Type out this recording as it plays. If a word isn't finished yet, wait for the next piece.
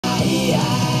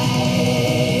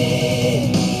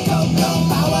Go, go,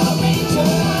 Power Rangers!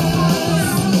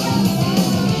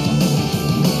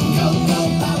 Go,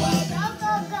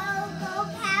 go,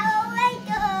 Power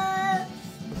Rangers!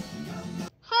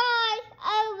 Hi,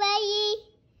 I'm Maggie.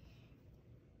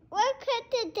 Welcome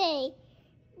today.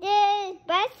 There's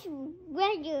Best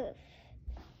Rangers.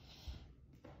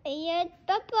 And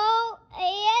Bubble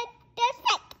and the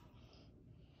Sick.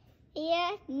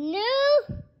 And new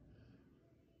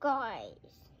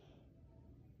guys.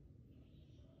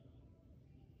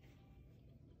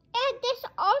 And this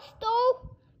also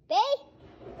big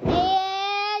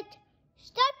and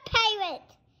Star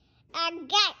Pirate and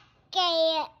Get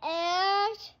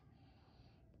and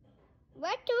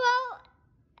Retro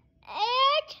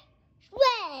and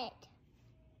Red.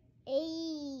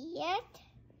 And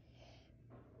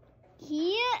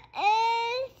here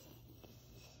is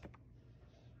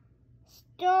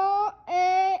Star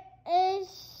is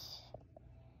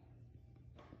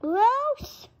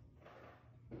Rose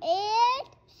and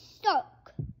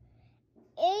Soak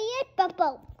and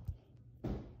Bubble.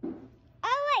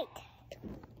 Alright.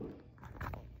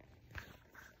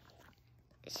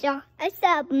 So it's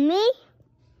me.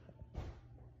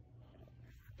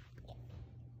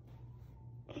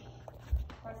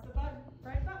 Press the button,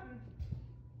 right button.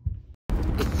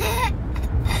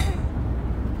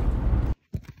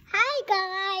 Hi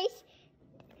guys.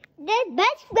 The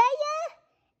Best Ranger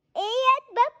and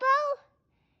Bubble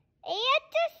and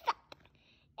the Sock.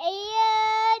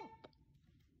 And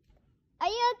are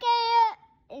you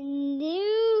get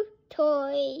new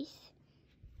toys?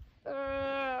 Oh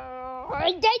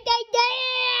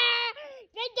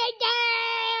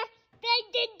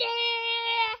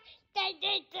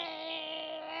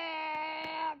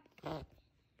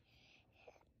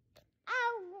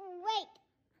wait,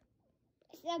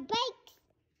 the bike,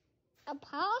 a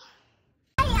paw.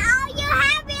 Hey, are you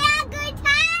having a good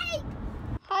time?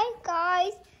 Hi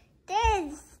guys,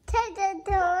 this is Teddy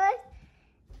Toys,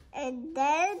 and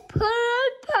then Pearl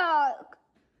Park.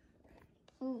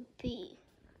 Poopy.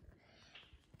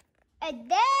 And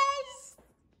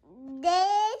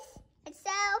this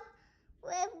itself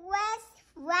with West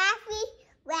Raffy.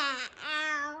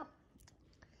 Wow.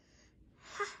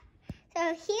 So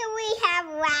here we have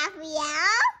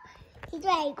Raphael. He's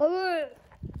like,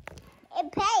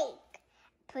 and Pig.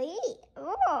 Pig.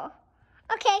 Oh.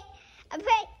 Okay. A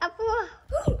pig. A fool.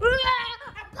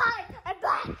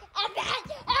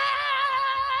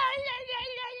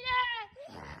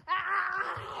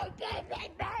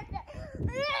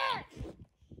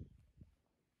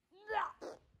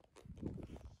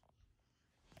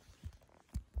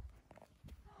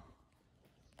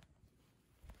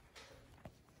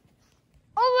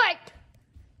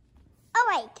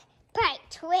 Alright, back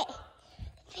to it.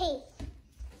 Pig.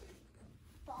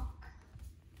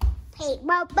 Pig,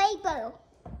 well, baby.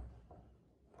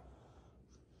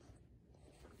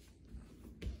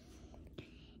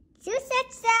 Choose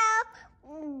yourself.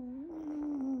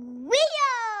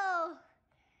 Wheel.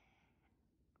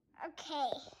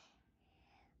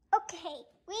 Okay,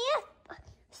 we have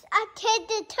a kid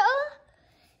to tow.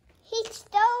 He's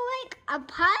still like a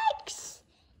pike's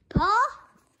paw.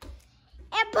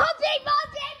 And puppy.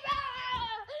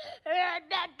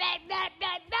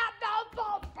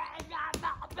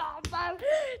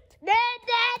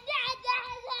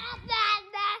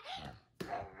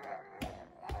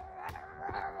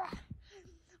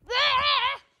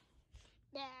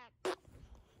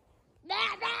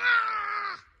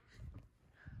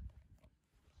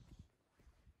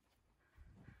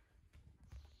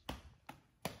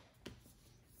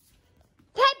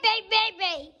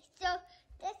 Baby. So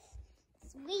this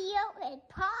Rio and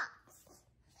Pops.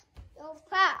 So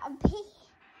far,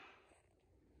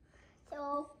 so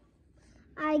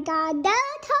I got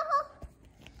Naruto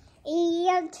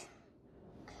and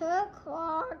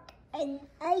Kirkland and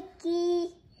Ike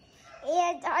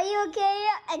and Ayuki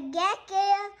and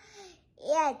Gekka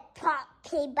and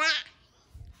Poppy back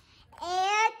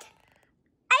and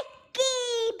Ike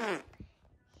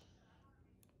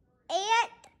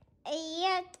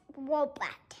and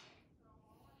Robot.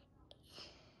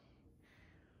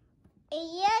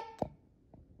 And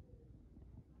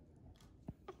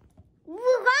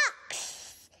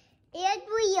rocks and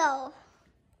Rio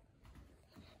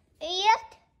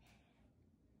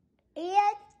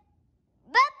and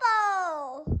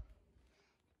Bubble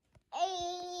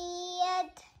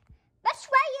and Best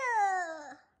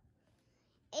Ranger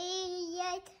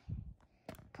and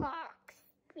Parks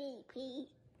PP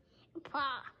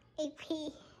Paw AP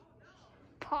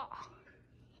Paw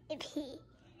AP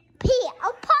P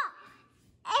oh Paw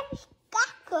and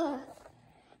Stalker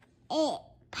and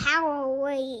Power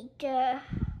Ranger.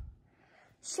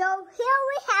 So here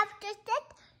we have the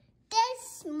set, this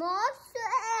small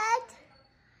set,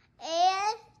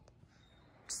 and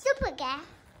Super Guy.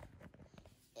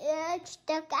 And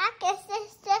the guy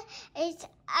is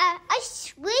a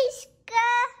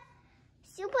Whisker,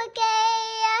 Super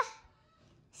Guy,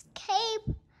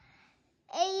 Cape,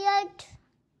 and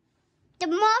the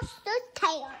monster's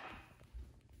tail.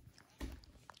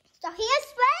 So here's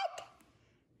Red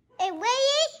and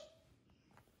Willie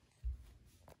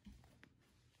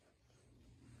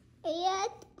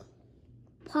and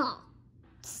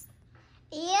Pops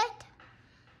and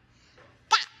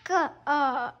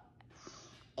Gaka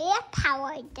and Power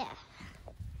Ranger.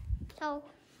 So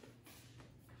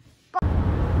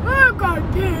I got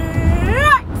this.